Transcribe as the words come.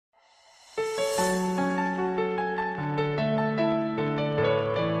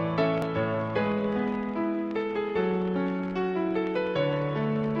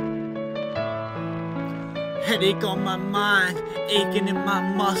Headache on my mind, aching in my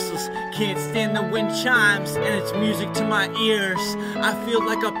muscles. Can't stand the wind chimes, and it's music to my ears. I feel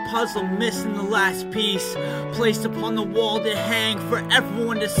like a puzzle missing the last piece, placed upon the wall to hang for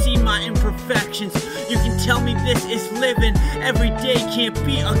everyone to see my imperfections. You can tell me this is living, every day can't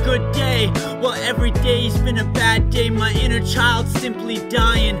be a good day. Well, every day's been a bad day, my inner child's simply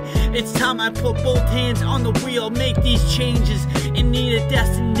dying. It's time I put both hands on the wheel, make these changes. In need a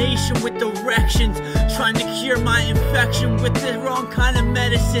destination with directions. Trying to cure my infection with the wrong kind of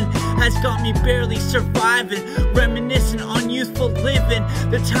medicine has got me barely surviving. Reminiscing on youthful living,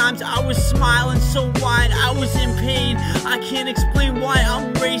 the times I was smiling so wide, I was in pain. I can't explain why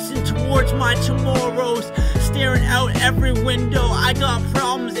I'm racing towards my tomorrows. Staring out every window, I got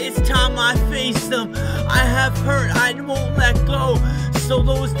problems, it's time I face them. I have hurt, I won't let go. So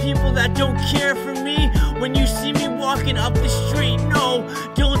those people that don't care for me, when you see me walking up the street, no,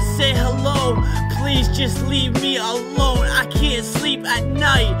 don't say hello. Please just leave me alone. I can't sleep at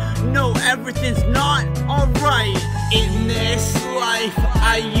night. No, everything's not alright. In this life,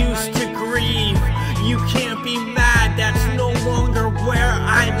 I used to grieve. You can't be mad, that's no longer where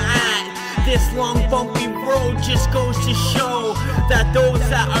I'm at. This long bumpy road just goes to show that those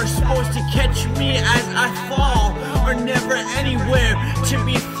that are supposed to catch me as I fall are never anywhere to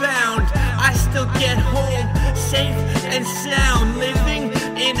be found. I still get home safe and sound, living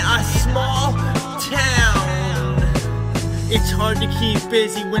in a small town. It's hard to keep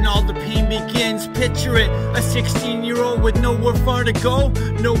busy when all the pain begins. Picture it, a 16-year-old with nowhere far to go,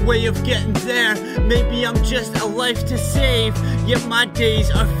 no way of getting there. Maybe I'm just a life to save, yet my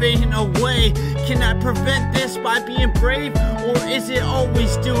days are fading away. Can I prevent this by being brave, or is it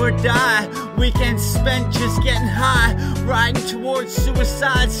always do or die? Weekends spent just getting high, riding towards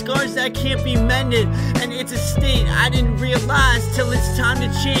suicide, scars that can't be mended. And it's a state I didn't realize till it's time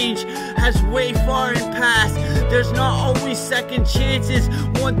to change, has way far in past. There's not always second chances,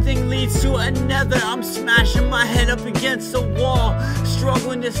 one thing leads to another. I'm smashing my head up against the wall,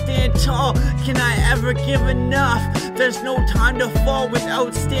 struggling to stand tall. Can I ever give enough? There's no time to fall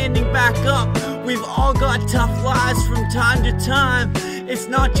without standing back up. We've all got tough lives from time to time. It's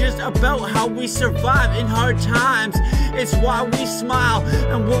not just about how we survive in hard times, it's why we smile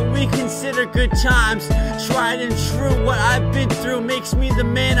and what we consider good times. Tried and true, what I've been through makes me the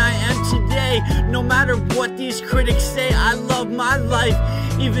man I am today. No matter what these critics say, I love my life,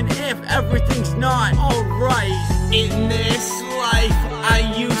 even if everything's not alright. In this life,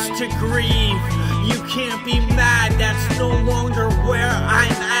 I used to grieve. You can't be mad, that's no longer where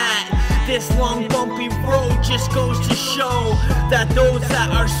I'm at. This long bumpy road just goes to show that those that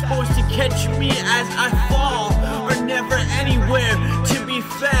are supposed to catch me as I fall are never anywhere to be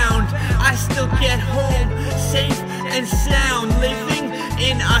found. I still get home safe and sound, living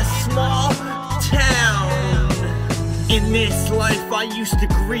in a small town. In this life I used to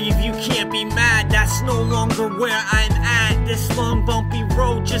grieve. You can't be mad, that's no longer where I'm at. This long bumpy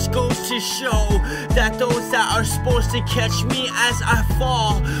road just goes to show that those that are supposed to catch me as I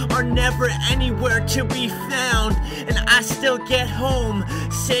fall are never anywhere to be found. And I still get home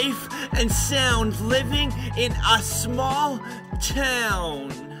safe and sound, living in a small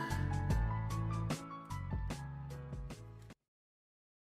town.